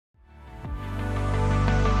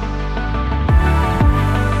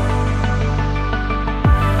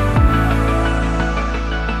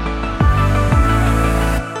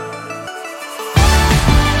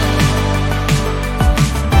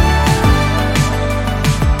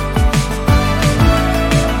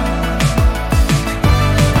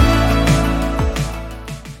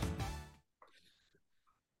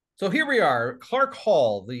So here we are. Clarke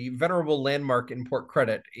Hall, the venerable landmark in Port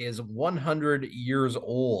Credit, is 100 years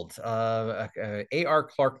old. A.R.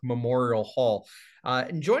 Clarke Memorial Hall.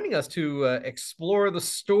 And joining us to explore the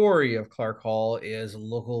story of Clarke Hall is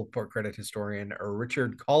local Port Credit historian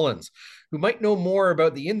Richard Collins, who might know more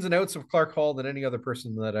about the ins and outs of Clarke Hall than any other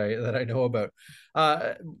person that I know about.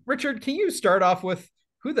 Richard, can you start off with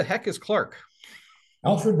who the heck is Clarke?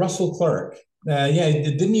 Alfred Russel Clarke. Yeah, he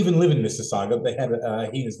didn't even live in Mississauga.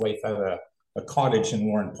 He and his wife had a cottage in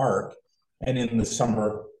Warren Park, and in the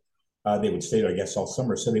summer they would stay there, I guess, all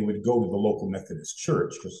summer. So they would go to the local Methodist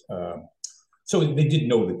church because so they did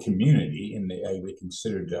know the community, and they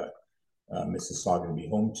considered Mississauga to be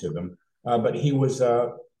home to them. But he was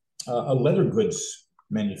a leather goods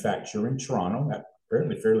manufacturer in Toronto,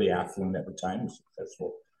 apparently fairly affluent at the time, a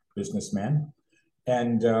successful businessman,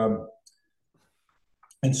 and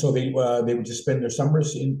so they would just spend their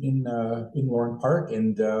summers in Lauren Park.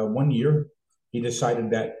 And one year, he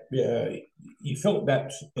decided that he felt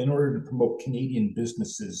that in order to promote Canadian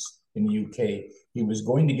businesses in the UK, he was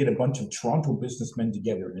going to get a bunch of Toronto businessmen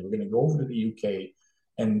together, and they were going to go over to the UK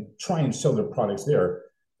and try and sell their products there.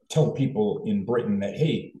 Tell people in Britain that,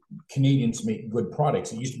 hey, Canadians make good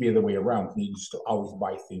products. It used to be the other way around. Canadians used to always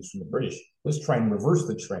buy things from the British. Let's try and reverse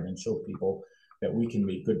the trend and show people that we can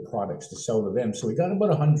make good products to sell to them. So we got about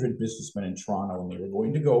 100 businessmen in Toronto, and they were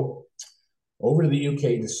going to go over to the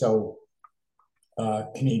UK to sell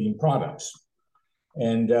Canadian products.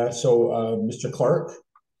 And so Mr. Clarke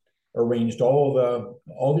arranged all the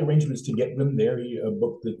arrangements to get them there. He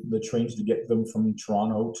booked the trains to get them from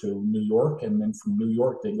Toronto to New York, and then from New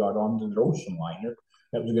York they got onto the ocean liner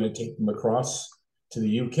that was going to take them across to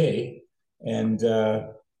the UK. And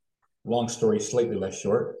long story, slightly less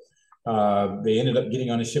short, they ended up getting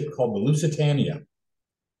on a ship called the Lusitania,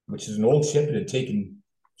 which is an old ship. It had taken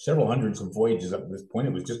several hundreds of voyages up to this point.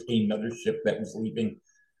 It was just another ship that was leaving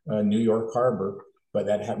New York Harbor, but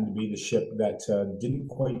that happened to be the ship that didn't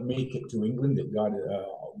quite make it to England. It got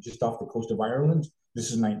just off the coast of Ireland. This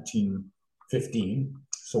is 1915,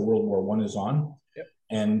 so World War One is on. Yep.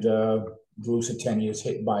 And the Lusitania is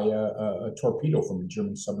hit by a torpedo from a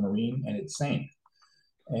German submarine, and it sank.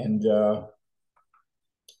 And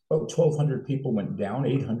about 1,200 people went down,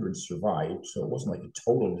 800 survived, so it wasn't like a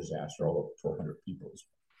total disaster, although 1,200 people was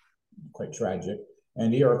quite tragic.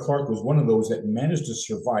 And A.R. Clarke was one of those that managed to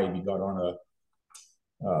survive. He got on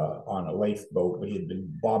a lifeboat, but he had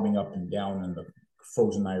been bobbing up and down in the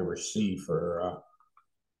frozen Irish Sea for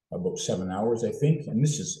about 7 hours, I think. And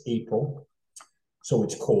this is April, so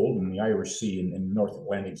it's cold, and the Irish Sea in the North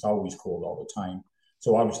Atlantic is always cold all the time.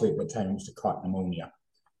 So obviously at the time he must have caught pneumonia.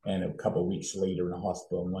 And a couple of weeks later in a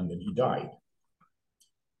hospital in London, he died.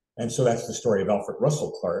 And so that's the story of Alfred Russel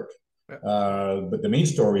Clarke. But the main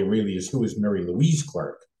story really is, who is Mary Louise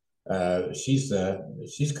Clarke? She's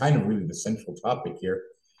kind of really the central topic here,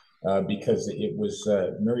 because it was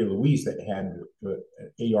Mary Louise that had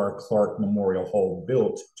A.R. Clarke Memorial Hall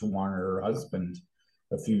built to honor her husband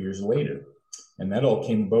a few years later. And that all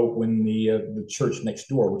came about when the church next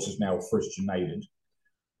door, which is now First United,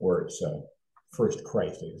 or it's First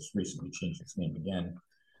Christ, it has recently changed its name again.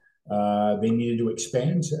 They needed to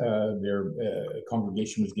expand. Their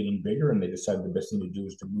congregation was getting bigger, and they decided the best thing to do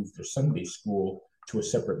is to move their Sunday school to a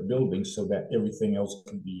separate building so that everything else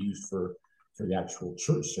can be used for the actual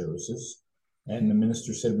church services. And the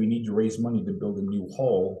minister said, we need to raise money to build a new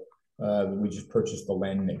hall. We just purchased the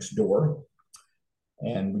land next door,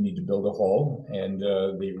 and we need to build a hall. And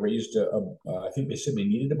they raised, I think they said they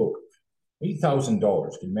needed about $8,000.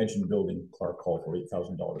 Can you imagine building Clarke Hall for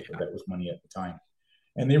 $8,000? But that was money at the time.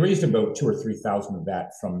 And they raised about 2,000 or 3,000 of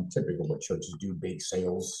that from typical what churches do, bake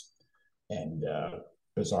sales and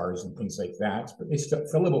bazaars and things like that. But they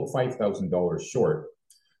fell about $5,000 short.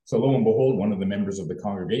 So lo and behold, one of the members of the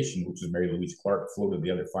congregation, which is Mary Louise Clarke, floated the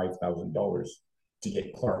other $5,000 to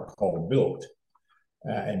get Clarke Hall built.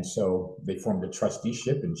 And so they formed a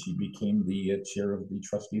trusteeship, and she became the chair of the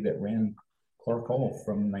trustee that ran Clarke Hall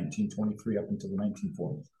from 1923 up until the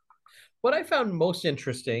 1940s. What I found most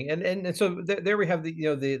interesting, and so there we have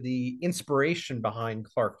the inspiration behind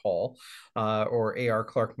Clarke Hall, or A.R.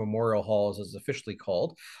 Clarke Memorial Hall, as it's officially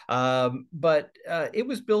called. But it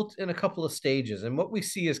was built in a couple of stages, and what we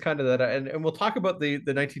see is kind of that, and we'll talk about the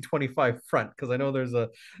 1925 front, because I know there's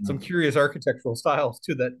some curious architectural styles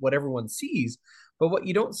to that, what everyone sees. But what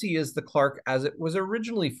you don't see is the Clarke as it was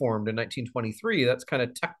originally formed in 1923. That's kind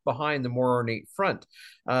of tucked behind the more ornate front.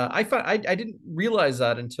 I didn't realize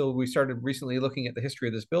that until we started recently looking at the history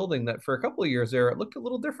of this building, that for a couple of years there, it looked a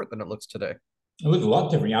little different than it looks today. It looked a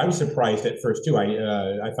lot different. I was surprised at first too.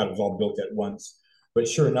 I thought it was all built at once. But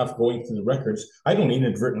sure enough, going through the records, I don't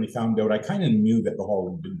inadvertently found out, I kind of knew that the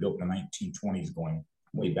hall had been built in the 1920s going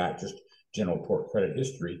way back, just general port credit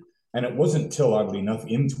history. And it wasn't until, oddly enough,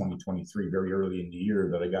 in 2023, very early in the year,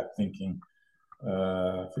 that I got thinking,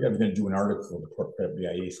 I forgot I was going to do an article for the Port Credit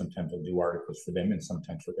BIA. Sometimes I'll do articles for them and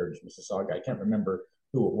sometimes for Heritage Mississauga. I can't remember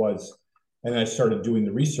who it was. And I started doing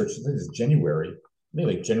the research. This is January,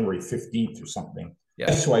 maybe like January 15th or something. Yeah.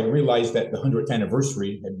 So I realized that the 100th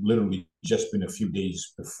anniversary had literally just been a few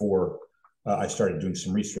days before I started doing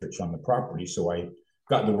some research on the property. So I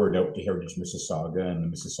got the word out to Heritage Mississauga and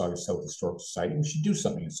the Mississauga South Historical Society. We should do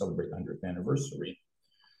something to celebrate the 100th anniversary.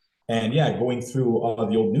 And yeah, going through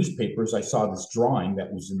the old newspapers, I saw this drawing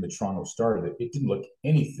that was in the Toronto Star that it didn't look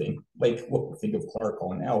anything like what we think of Clarke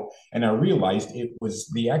Hall now. And I realized it was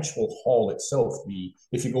the actual hall itself.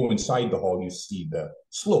 If you go inside the hall, you see the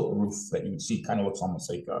slope roof that you would see kind of looks almost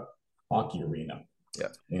like a hockey arena, Yeah,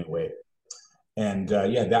 in a way. And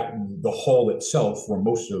yeah, that the hall itself, where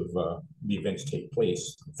most of the events take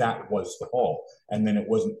place, that was the hall. And then it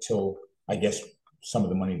wasn't till, I guess, some of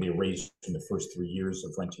the money they raised in the first 3 years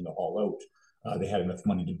of renting the hall out, they had enough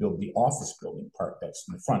money to build the office building part that's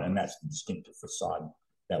in the front, and that's the distinctive facade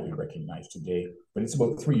that we recognize today. But it's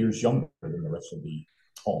about 3 years younger than the rest of the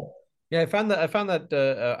hall. yeah. I found that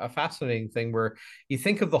a fascinating thing where you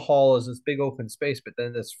think of the hall as this big open space, but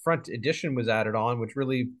then this front addition was added on, which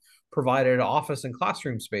really provided office and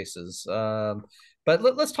classroom spaces. But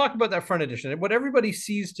us talk about that front addition. What everybody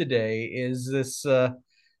sees today is this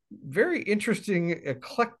very interesting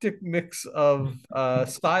eclectic mix of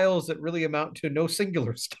styles that really amount to no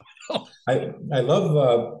singular style. I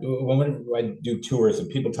love when I do tours and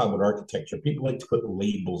people talk about architecture, people like to put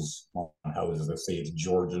labels on houses. They say it's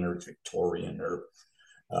Georgian or it's Victorian or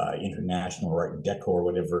international or Art Deco or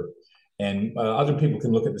whatever. And other people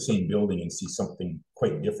can look at the same building and see something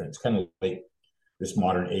quite different. It's kind of like this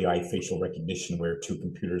modern AI facial recognition where two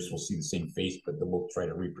computers will see the same face, but they will try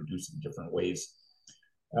to reproduce it in different ways.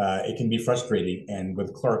 It can be frustrating. And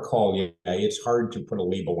with Clarke Hall, yeah, it's hard to put a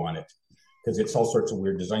label on it because it's all sorts of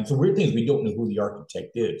weird designs. So weird things, we don't know who the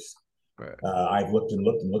architect is. Right. I've looked and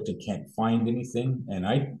looked and looked and can't find anything. And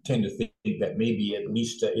I tend to think that maybe at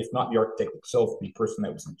least, if not the architect itself, the person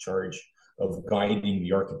that was in charge of guiding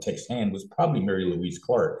the architect's hand was probably Mary Louise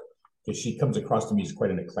Clarke, because she comes across to me as quite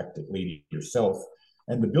an eclectic lady herself.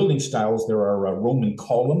 And the building styles, there are Roman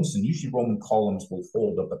columns, and usually Roman columns will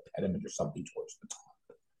hold up a pediment or something towards the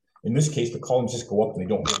top. In this case, the columns just go up and they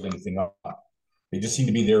don't hold anything up. They just seem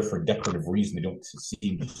to be there for a decorative reason. They don't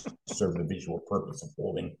seem to serve the visual purpose of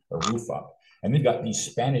holding a roof up. And they've got these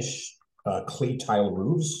Spanish clay tile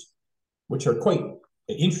roofs, which are quite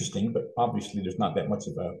interesting, but obviously there's not that much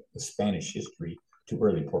of a Spanish history to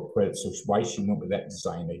early port credit. So why she went with that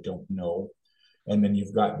design, I don't know. And then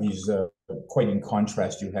you've got these, quite in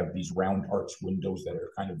contrast, you have these round arch windows that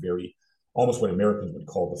are kind of very, almost what Americans would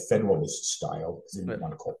call the Federalist style, because they didn't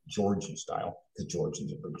want to call it Georgian style, because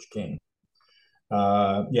Georgian's a British king.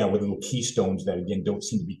 Yeah, with little keystones that, again, don't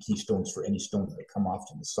seem to be keystones for any stones that come off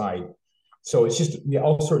to the side. So it's just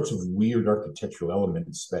all sorts of weird architectural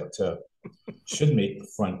elements that should make the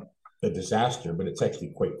front a disaster, but it's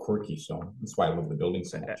actually quite quirky. So that's why I love the building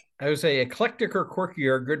so much. I would say eclectic or quirky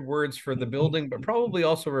are good words for the building, but probably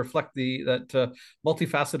also reflect that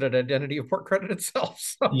multifaceted identity of Port Credit itself.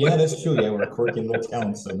 So. Yeah, that's true. Yeah, we're a quirky little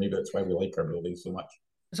town, so maybe that's why we like our building so much.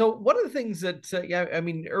 So one of the things that, yeah, I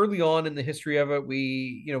mean, early on in the history of it,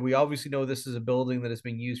 we obviously know this is a building that has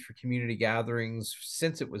been used for community gatherings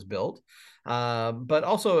since it was built. But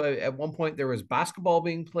also at one point there was basketball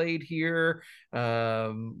being played here,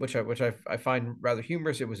 which I find rather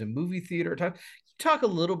humorous. It was a movie theater time. Talk a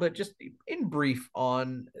little bit, just in brief,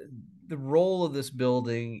 on the role of this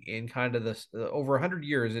building in kind of this over 100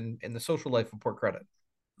 years in the social life of Port Credit.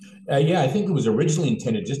 Yeah, I think it was originally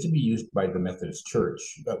intended just to be used by the Methodist Church,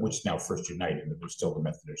 which is now First United, but there's still the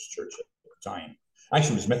Methodist Church at the time.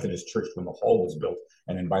 Actually, it was Methodist Church when the hall was built,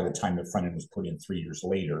 and then by the time the front end was put in 3 years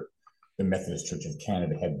later, the Methodist Church of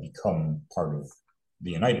Canada had become part of the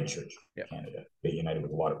United Church of Canada. They united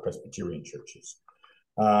with a lot of Presbyterian churches.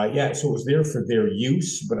 Yeah, so it was there for their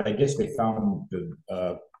use, but I guess they found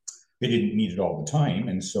that they didn't need it all the time,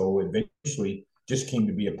 and so eventually just came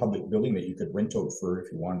to be a public building that you could rent out for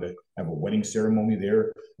if you wanted to have a wedding ceremony there.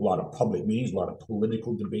 A lot of public meetings, a lot of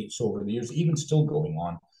political debates over the years, even still going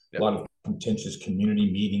on. Yep. A lot of contentious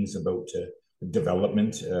community meetings about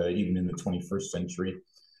development, even in the 21st century.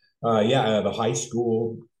 The high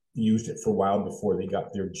school used it for a while before they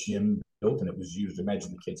got their gym built, and it was used.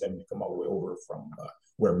 Imagine the kids having to come all the way over from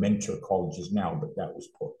where Mentor College is now, but that was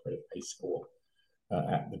Port Credit High School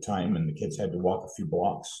at the time, and the kids had to walk a few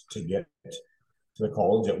blocks to get to the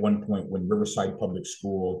college. At one point, when Riverside Public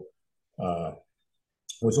School uh,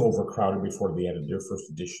 was overcrowded before they added their first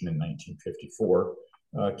edition in 1954,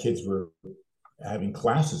 kids were having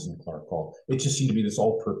classes in Clarke Hall. It just seemed to be this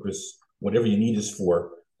all-purpose, whatever you need us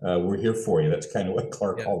for, we're here for you. That's kind of what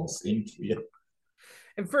Clarke Yeah. Hall seemed to be.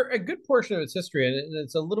 And for a good portion of its history, and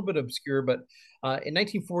it's a little bit obscure, but in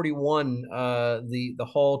 1941, the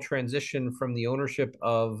hall transitioned from the ownership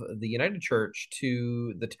of the United Church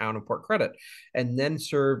to the town of Port Credit, and then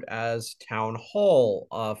served as town hall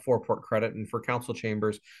for Port Credit and for council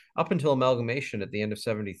chambers up until amalgamation at the end of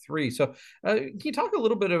 '73. So, can you talk a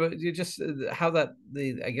little bit about just how that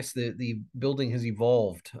the building has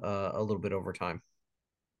evolved a little bit over time?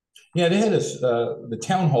 Yeah, they had the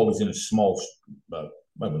town hall was in a small,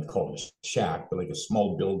 I would call it a shack, but like a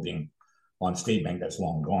small building on State Bank that's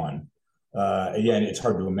long gone. Yeah, and it's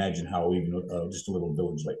hard to imagine how even just a little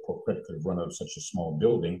village like Port Credit could have run out of such a small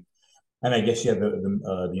building. And I guess, yeah,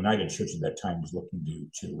 the United Church at that time was looking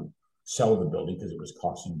to sell the building because it was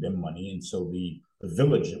costing them money. And so the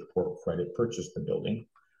village of Port Credit purchased the building,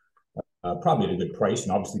 probably at a good price,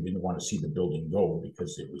 and obviously didn't want to see the building go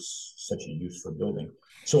because it was such a useful building.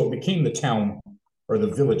 So it became the town or the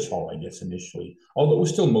village hall, I guess, initially, although it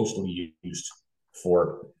was still mostly used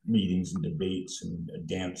for meetings and debates and a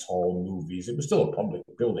dance hall, movies. It was still a public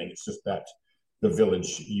building. It's just that the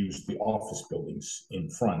village used the office buildings in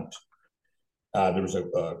front. There was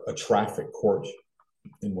a traffic court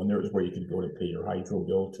in one there was where you could go to pay your hydro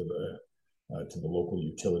bill to the local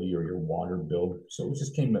utility or your water bill. So it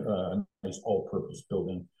just came a nice all-purpose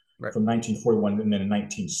building Right. from 1941, and then in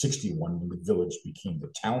 1961, when the village became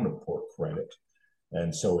the town of Port Credit,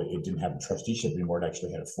 and so it didn't have a trusteeship anymore. It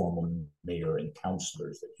actually had a formal mayor and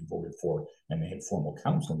councilors that you voted for, and they had formal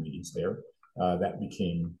council meetings there. That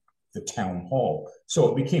became the town hall. So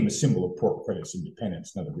it became a symbol of Port Credit's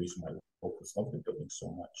independence. Another reason why locals love the building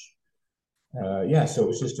so much. Yeah, so it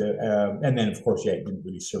was just and then of course, yeah, it didn't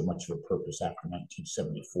really serve much of a purpose after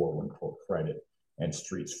 1974 when Port Credit and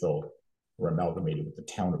Streetsville were amalgamated with the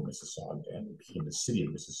town of Mississauga and became the city of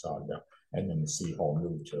Mississauga. And then the city hall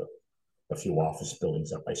moved to a few office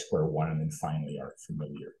buildings up by Square One, and then finally our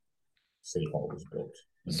familiar city hall was built.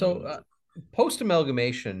 So, post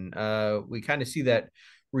amalgamation, we kind of see that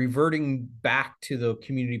reverting back to the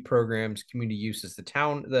community programs, community uses. The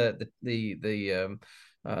town, the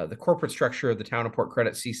corporate structure of the town of Port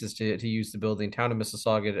Credit ceases to use the building. Town of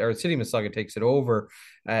Mississauga or City of Mississauga takes it over,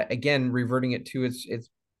 again reverting it to its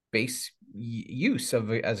base use of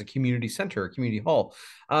as a community center, a community hall.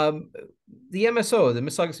 The MSO, the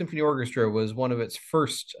Mississauga Symphony Orchestra, was one of its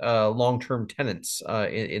first long-term tenants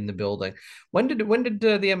in the building. When did the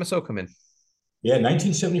MSO come in? Yeah,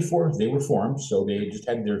 1974 they were formed, so they just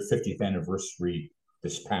had their 50th anniversary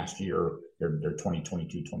this past year. Their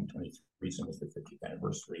 2022-2023 so was their 50th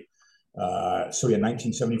anniversary. So yeah,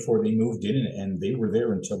 1974 they moved in, and they were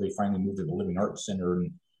there until they finally moved to the Living Arts Center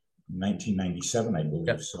in 1997, I believe.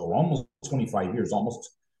 Yep. So almost 25 years, almost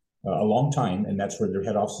a long time, and that's where their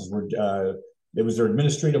head offices were. It was their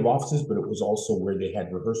administrative offices, but it was also where they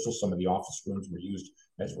had rehearsals. Some of the office rooms were used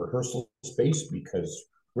as rehearsal space because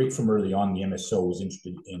right from early on, the MSO was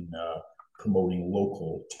interested in promoting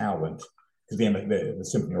local talent because the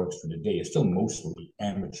symphony orchestra today is still mostly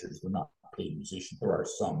amateurs. They're not paid musicians. There are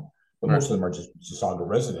some, but Right. most of them are just Mississauga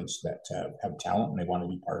residents that have talent and they want to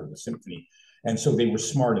be part of the symphony. And so they were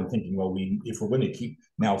smart in thinking, well, if we're going to keep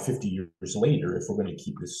now 50 years later, if we're going to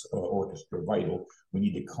keep this orchestra vital, we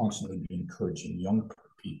need to constantly be encouraging young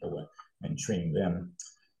people and training them.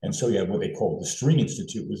 And so, yeah, what they called the String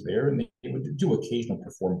Institute was there, and they would do occasional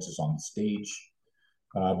performances on the stage.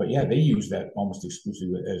 But yeah, they used that almost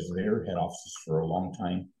exclusively as their head offices for a long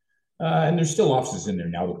time. And there's still offices in there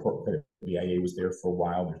now. The Port Credit BIA was there for a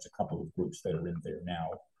while. There's a couple of groups that are in there now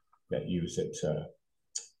that use it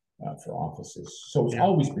for offices. So it's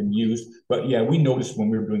always been used. But yeah, we noticed when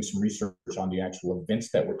we were doing some research on the actual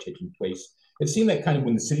events that were taking place, it seemed that kind of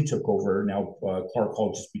when the city took over, now Clarke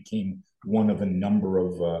Hall just became one of a number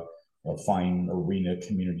of fine arena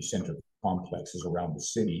community center complexes around the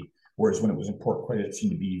city. Whereas when it was in Port Credit, it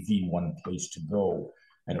seemed to be the one place to go.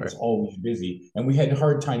 And it was always busy. And we had a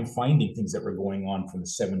hard time finding things that were going on from the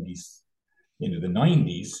 70s into the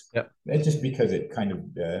 90s. Yep. That's just because it kind of,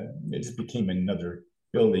 it just became another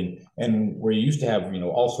building, and where you used to have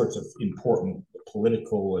all sorts of important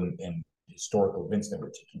political and historical events that were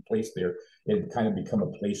taking place there, it had kind of become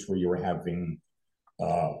a place where you were having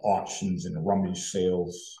auctions and rummage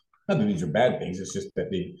sales. Not that these are bad things, it's just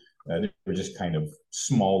that they were just kind of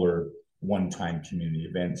smaller one-time community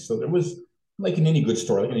events. So there was, like in any good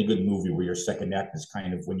story, like any good movie, where your second act is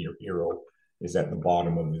kind of when your hero is at the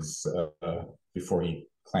bottom of his before he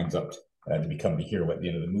climbs up to become the hero at the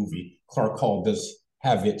end of the movie. Clarke Hall does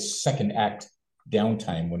have its second act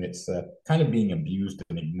downtime when it's kind of being abused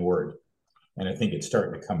and ignored. And I think it's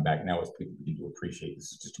starting to come back now as people begin to appreciate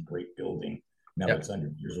this is just a great building. Now Yep. it's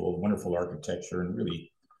 100 years old, wonderful architecture, and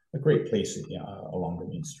really a great place along the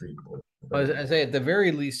main street. I say at the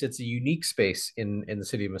very least, it's a unique space in the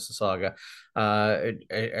city of Mississauga,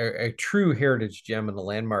 a true heritage gem and a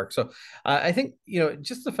landmark. So I think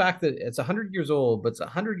just the fact that it's 100 years old, but it's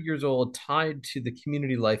 100 years old tied to the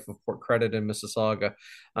community life of Port Credit and Mississauga.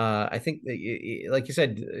 I think that, like you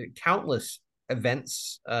said, countless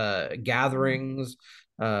events, gatherings,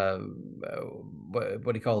 uh, what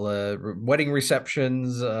do you call wedding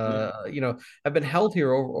receptions, Yeah. have been held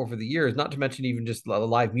here over the years, not to mention even just a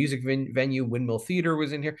live music venue. Windmill Theater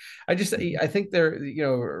was in here. I think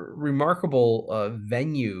they're remarkable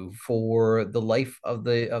venue for the life of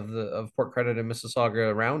Port Credit and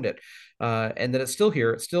Mississauga around it, and that it's still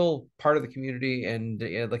here. It's still part of the community, and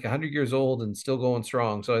like 100 years old and still going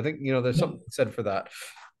strong. So I think there's Yeah. something said for that.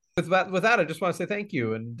 With that, I just want to say thank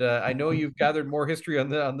you, and I know you've gathered more history on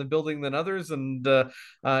the building than others, and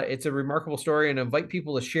it's a remarkable story, and invite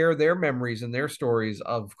people to share their memories and their stories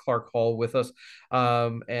of Clarke Hall with us,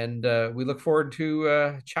 and we look forward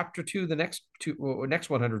to chapter two, the next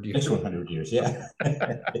 100 Next years. 100 years, yeah.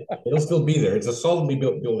 It'll still be there. It's a solidly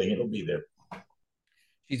built building. It'll be there.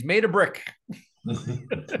 She's made of brick.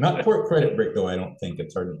 Not Port Credit brick, though. I don't think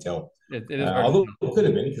it's hard to tell. It is hard to Although tell. it could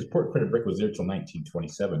have been because Port Credit brick was there till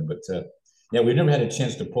 1927. But yeah, we've never had a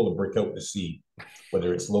chance to pull a brick out to see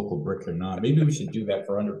whether it's local brick or not. Maybe we should do that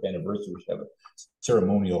for 100th anniversary. We should have a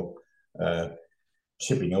ceremonial uh,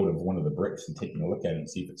 chipping out of one of the bricks and taking a look at it and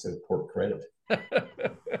see if it says Port Credit.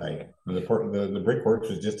 Right. The brickworks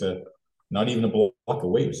was just not even a block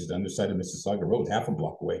away. It was just the underside of Mississauga Road, half a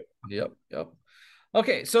block away. Yep, yep.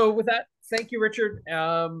 Okay, so with that, thank you, Richard.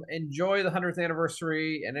 Enjoy the 100th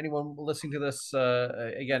anniversary, and anyone listening to this,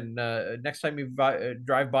 again, next time you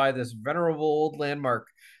drive by this venerable old landmark,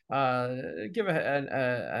 give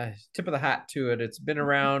a tip of the hat to it. It's been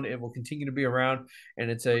around, it will continue to be around, and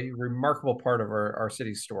it's a remarkable part of our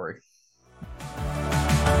city's story.